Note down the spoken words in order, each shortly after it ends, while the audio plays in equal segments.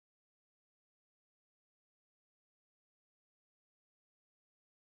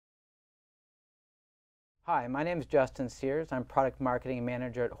Hi, my name is Justin Sears. I'm Product Marketing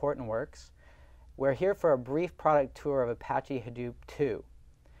Manager at Hortonworks. We're here for a brief product tour of Apache Hadoop 2.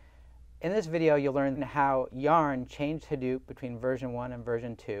 In this video, you'll learn how YARN changed Hadoop between version 1 and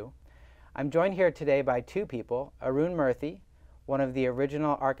version 2. I'm joined here today by two people, Arun Murthy, one of the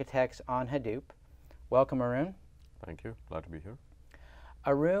original architects on Hadoop. Welcome, Arun. Thank you. Glad to be here.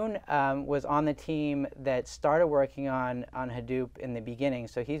 Arun was on the team that started working on Hadoop in the beginning,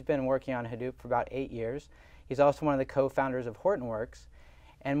 so he's been working on Hadoop for about 8 years. He's also one of the co-founders of Hortonworks.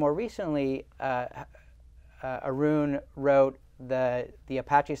 And more recently, Arun wrote the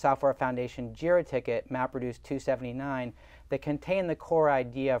Apache Software Foundation JIRA ticket, MapReduce 279, that contained the core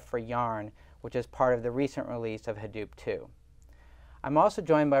idea for YARN, which is part of the recent release of Hadoop 2. I'm also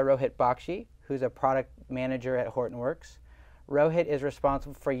joined by Rohit Bakshi, who's a product manager at Hortonworks. Rohit is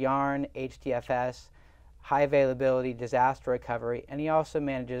responsible for YARN, HDFS, high availability, disaster recovery, and he also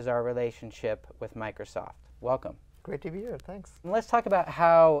manages our relationship with Microsoft. Welcome. Great to be here, thanks. And let's talk about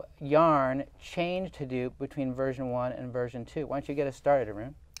how YARN changed Hadoop between version 1 and version 2. Why don't you get us started,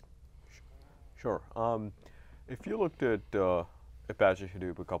 Arun? Sure. If you looked at Apache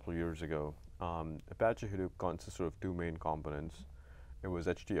Hadoop a couple of years ago, Apache Hadoop consisted of two main components. It was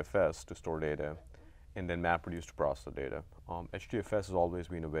HDFS to store data, and then MapReduce to process the data. HDFS has always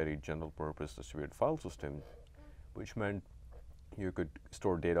been a very general purpose distributed file system, which meant you could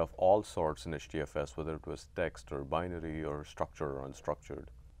store data of all sorts in HDFS, whether it was text or binary or structured or unstructured.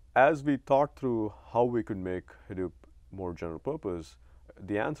 As we thought through how we could make Hadoop more general purpose,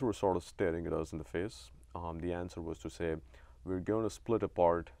 the answer was sort of staring at us in the face. The answer was to say, we're going to split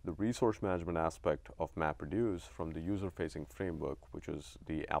apart the resource management aspect of MapReduce from the user-facing framework, which is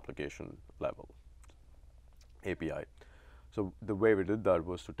the application level API. So the way we did that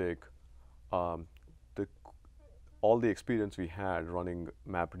was to take all the experience we had running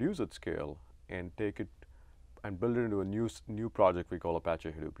MapReduce at scale and take it and build it into a new project we call Apache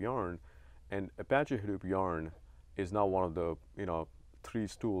Hadoop YARN. And Apache Hadoop YARN is now one of the three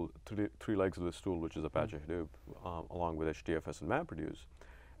legs of the stool, which is Apache Hadoop, along with HDFS and MapReduce.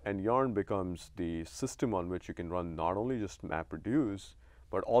 And YARN becomes the system on which you can run not only just MapReduce,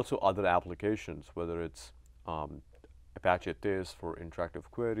 but also other applications, whether it's Apache Theis for interactive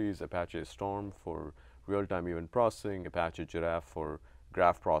queries, Apache Storm for real-time event processing, Apache Giraffe for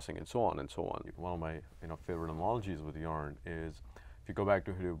graph processing, and so on and so on. One of my favorite analogies with YARN is, if you go back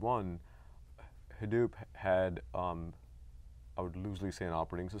to Hadoop 1, Hadoop had, I would loosely say, an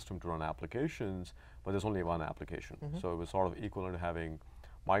operating system to run applications, but there's only one application. So it was sort of equivalent to having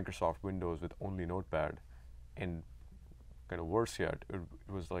Microsoft Windows with only Notepad, and kind of worse yet, it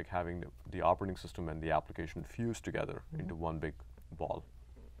was like having the operating system and the application fused together into one big ball.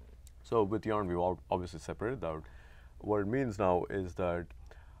 So with YARN, we've obviously separated that out. What it means now is that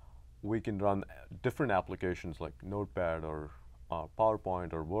we can run different applications like Notepad or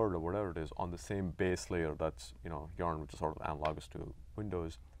PowerPoint or Word or whatever it is on the same base layer that's YARN, which is sort of analogous to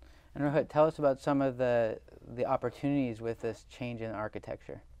Windows. And Rohit, tell us about some of the opportunities with this change in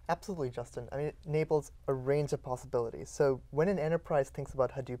architecture. Absolutely, Justin. I mean, it enables a range of possibilities. So when an enterprise thinks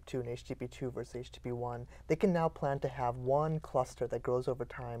about Hadoop 2 and HTTP 2 versus HTTP 1, they can now plan to have one cluster that grows over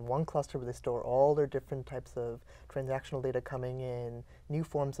time, one cluster where they store all their different types of transactional data coming in, new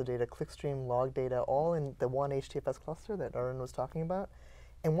forms of data, clickstream, log data, all in the one HDFS cluster that Arun was talking about.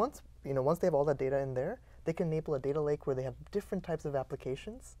 And once they have all that data in there, they can enable a data lake where they have different types of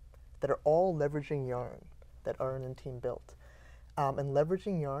applications that are all leveraging YARN that Arun and team built. And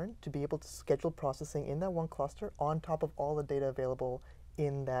leveraging YARN to be able to schedule processing in that one cluster on top of all the data available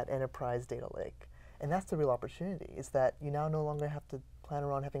in that enterprise data lake. And that's the real opportunity, is that you now no longer have to plan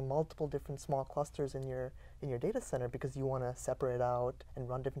around having multiple different small clusters in your data center because you want to separate out and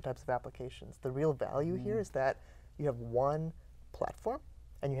run different types of applications. The real value here is that you have one platform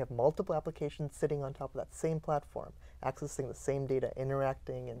and you have multiple applications sitting on top of that same platform, accessing the same data,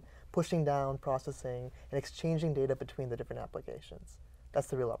 interacting and pushing down, processing, and exchanging data between the different applications. That's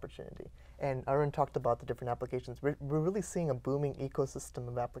the real opportunity. And Arun talked about the different applications. We're really seeing a booming ecosystem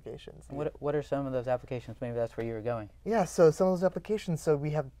of applications. What are some of those applications? Maybe that's where you were going. Yeah, so some of those applications, so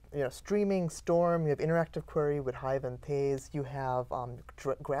we have streaming, Storm, you have interactive query with Hive and Theis, you have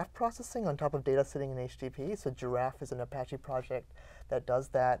graph processing on top of data sitting in HTTP, so Giraffe is an Apache project that does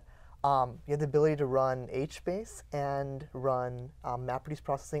that. You have the ability to run HBase and run MapReduce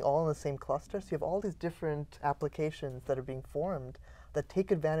processing all in the same cluster. So you have all these different applications that are being formed that take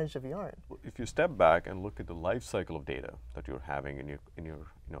advantage of YARN. If you step back and look at the life cycle of data that you're having in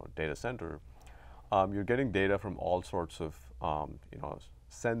your data center, you're getting data from all sorts of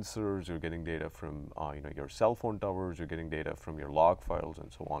sensors, you're getting data from your cell phone towers, you're getting data from your log files,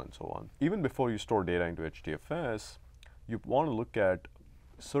 and so on and so on. Even before you store data into HDFS, you want to look at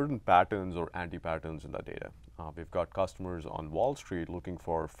certain patterns or anti-patterns in that data. We've got customers on Wall Street looking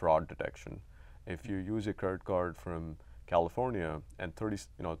for fraud detection. If you use a credit card from California and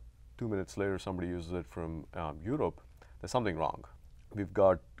 2 minutes later somebody uses it from Europe, there's something wrong. We've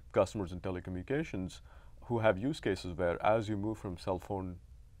got customers in telecommunications who have use cases where as you move from cell phone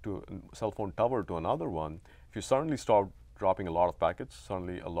tower to another one, if you suddenly start dropping a lot of packets,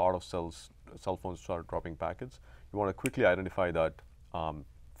 suddenly a lot of cell phones start dropping packets, you want to quickly identify that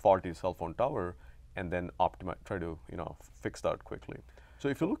faulty cell phone tower and then try to fix that quickly. So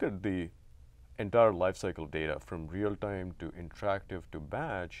if you look at the entire lifecycle data from real time to interactive to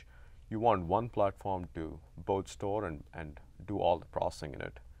batch, you want one platform to both store and do all the processing in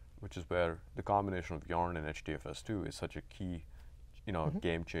it, which is where the combination of YARN and HDFS2 is such a key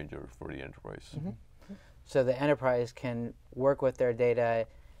game changer for the enterprise. So the enterprise can work with their data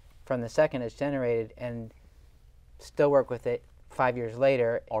from the second it's generated and still work with it 5 years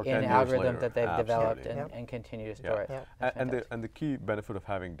later Or in an 10 years algorithm later. that they've developed Absolutely. and continue to store it. That's And fantastic. the key benefit of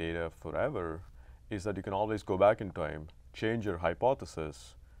having data forever is that you can always go back in time, change your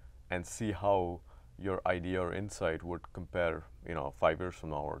hypothesis, and see how your idea or insight would compare 5 years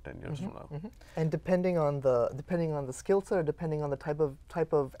from now or 10 years from now. And depending on the skill set or depending on the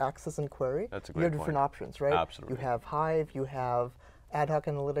type of access and query, That's a you great have different point. options, right? Absolutely. You have Hive, you have ad hoc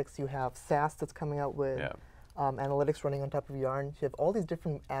analytics, you have SAS that's coming out with analytics running on top of YARN. You have all these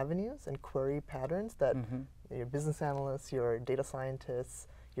different avenues and query patterns that your business analysts, your data scientists,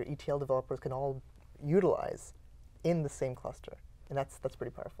 your ETL developers can all utilize in the same cluster, and that's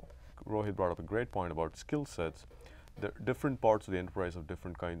pretty powerful. Rohit brought up a great point about skill sets. The different parts of the enterprise have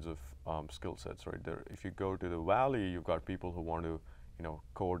different kinds of skill sets, right? If you go to the valley, you've got people who want to,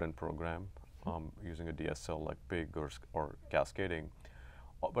 code and program using a DSL like Pig or cascading.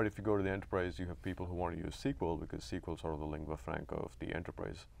 But if you go to the enterprise, you have people who want to use SQL because SQL is sort of the lingua franca of the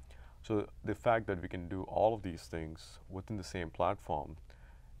enterprise. So the fact that we can do all of these things within the same platform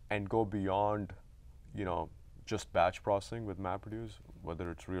and go beyond, just batch processing with MapReduce, whether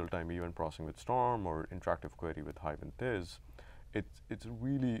it's real-time event processing with Storm or interactive query with Hive and Tiz, it's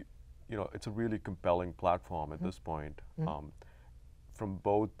really, it's a really compelling platform at this point. From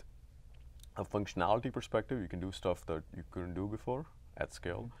both a functionality perspective, you can do stuff that you couldn't do before at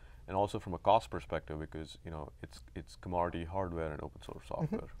scale, and also from a cost perspective because it's commodity hardware and open source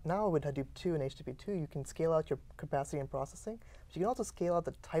software. Now with Hadoop 2 and HTTP2, you can scale out your capacity and processing, but you can also scale out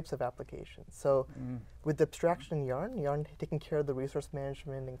the types of applications. So with the abstraction in YARN taking care of the resource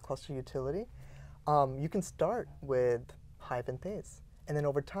management and cluster utility, you can start with Hive and Thiz. And then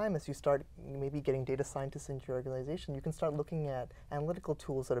over time, as you start maybe getting data scientists into your organization, you can start looking at analytical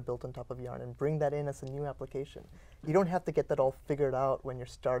tools that are built on top of YARN and bring that in as a new application. You don't have to get that all figured out when you're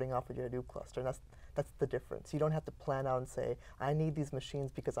starting off with your Hadoop cluster, and that's the difference. You don't have to plan out and say, I need these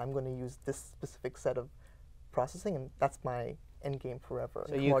machines because I'm going to use this specific set of processing, and that's my end game forever.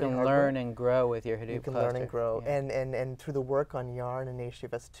 So you can learn and grow with your Hadoop cluster. You can learn and grow, and through the work on YARN and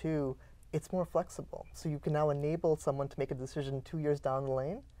HDFS2, it's more flexible. So you can now enable someone to make a decision 2 years down the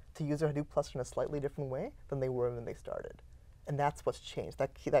lane to use their Hadoop cluster in a slightly different way than they were when they started. And that's what's changed.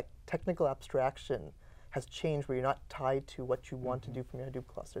 That technical abstraction has changed where you're not tied to what you want to do from your Hadoop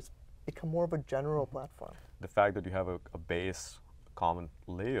cluster. It's become more of a general platform. The fact that you have a base common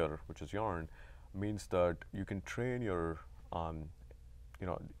layer, which is YARN, means that you can train your,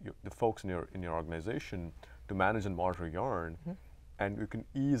 the folks in your organization to manage and monitor YARN, and you can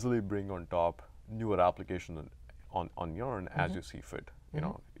easily bring on top newer applications on YARN as you see fit.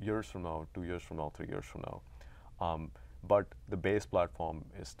 Years from now, 2 years from now, 3 years from now. But the base platform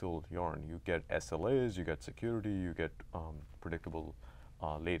is still YARN. You get SLAs, you get security, you get predictable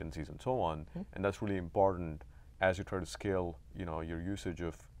latencies and so on, and that's really important as you try to scale, your usage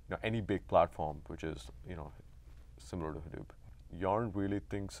of any big platform, which is similar to Hadoop. YARN really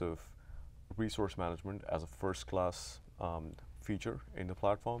thinks of resource management as a first-class feature in the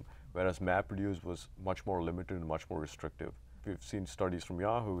platform, whereas MapReduce was much more limited and much more restrictive. We've seen studies from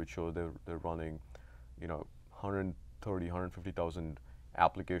Yahoo which show they're running, 130, 150,000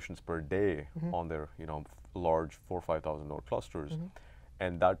 applications per day on their, large 4,000 or 5,000 node clusters,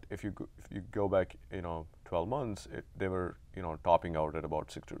 and that if you go back, 12 months, they were, topping out at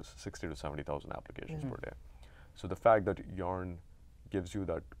about 60 to 70,000 applications per day. So the fact that YARN gives you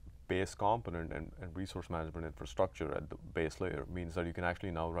that base component and resource management infrastructure at the base layer means that you can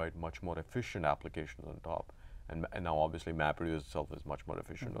actually now write much more efficient applications on top. And now obviously MapReduce itself is much more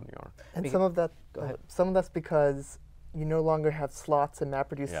efficient on YARN. And some of that's because you no longer have slots and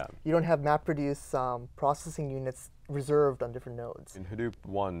MapReduce. Yeah. You don't have MapReduce processing units reserved on different nodes. In Hadoop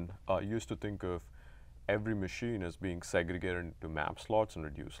 1, you used to think of every machine as being segregated into map slots and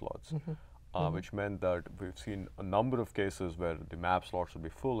reduce slots, which meant that we've seen a number of cases where the map slots would be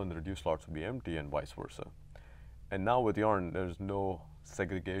full and the reduce slots would be empty, and vice versa. And now with Yarn, there's no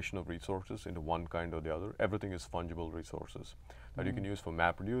segregation of resources into one kind or the other. Everything is fungible resources that you can use for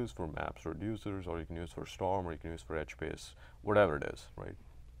MapReduce, for maps reducers, or you can use for Storm, or you can use for HBase, whatever it is, right?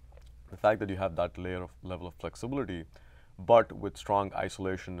 The fact that you have that level of flexibility, but with strong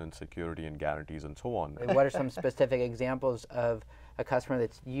isolation and security and guarantees and so on. What are some specific examples of a customer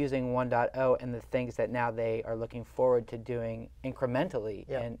that's using 1.0 and the things that now they are looking forward to doing incrementally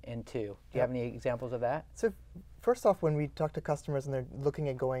in 2? Do you have any examples of that? So first off, when we talk to customers and they're looking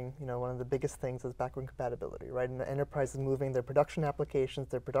at going, one of the biggest things is backward compatibility, right? And the enterprise is moving their production applications,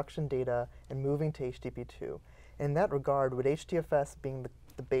 their production data, and moving to HTTP2. In that regard, with HDFS being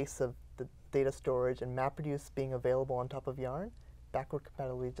the base of the data storage and MapReduce being available on top of Yarn, backward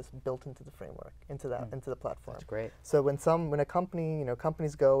compatibility is just built into the framework, into the platform. That's great. So when a company,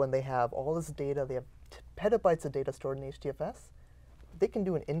 companies go and they have all this data, they have petabytes of data stored in HDFS, they can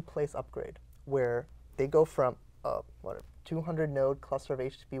do an in-place upgrade where they go from a 200 node cluster of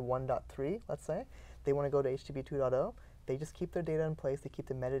HTTP 1.3, let's say, they want to go to HTTP 2.0, they just keep their data in place, they keep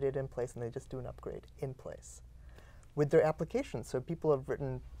the metadata in place, and they just do an upgrade in place. With their applications, so people have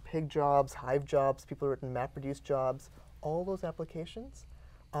written Pig jobs, Hive jobs, people have written MapReduce jobs, all those applications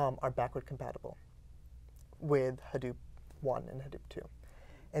are backward compatible with Hadoop 1 and Hadoop 2.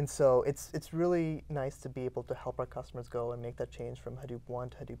 And so it's really nice to be able to help our customers go and make that change from Hadoop 1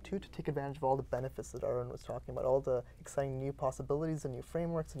 to Hadoop 2 to take advantage of all the benefits that Arun was talking about, all the exciting new possibilities and new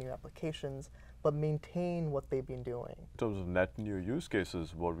frameworks and new applications, but maintain what they've been doing. In terms of net new use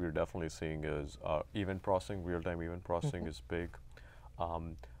cases, what we're definitely seeing is event processing, real-time event processing is big.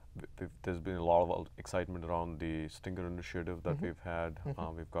 There's been a lot of excitement around the Stinger initiative that we've had.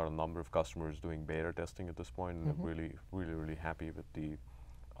 We've got a number of customers doing beta testing at this point, and really happy with the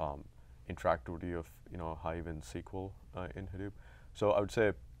interactivity of Hive and SQL in Hadoop. So I would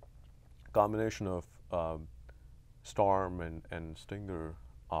say combination of Storm and Stinger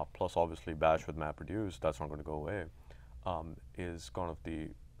plus obviously Bash with MapReduce, that's not going to go away, is kind of the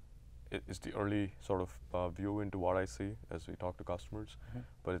early sort of view into what I see as we talk to customers.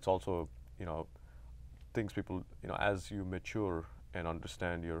 But it's also things people as you mature and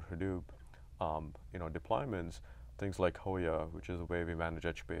understand your Hadoop deployments, things like Hoya, which is the way we manage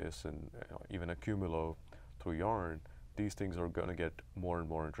HBase, and even Accumulo through Yarn, these things are going to get more and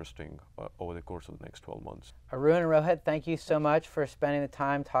more interesting over the course of the next 12 months. Arun and Rohit, thank you so much for spending the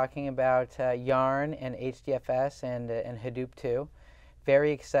time talking about Yarn and HDFS and Hadoop 2.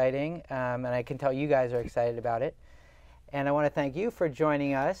 Very exciting, and I can tell you guys are excited about it. And I want to thank you for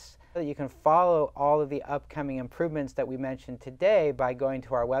joining us. You can follow all of the upcoming improvements that we mentioned today by going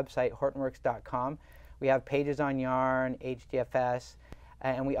to our website, hortonworks.com. We have pages on Yarn, HDFS,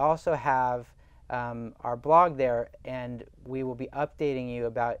 and we also have our blog there, and we will be updating you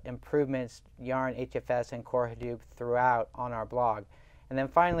about improvements, Yarn, HDFS, and Core Hadoop throughout on our blog. And then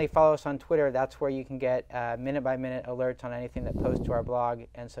finally, follow us on Twitter. That's where you can get minute-by-minute alerts on anything that posts to our blog,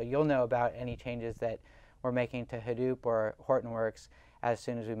 and so you'll know about any changes that we're making to Hadoop or Hortonworks as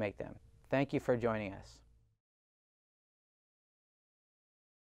soon as we make them. Thank you for joining us.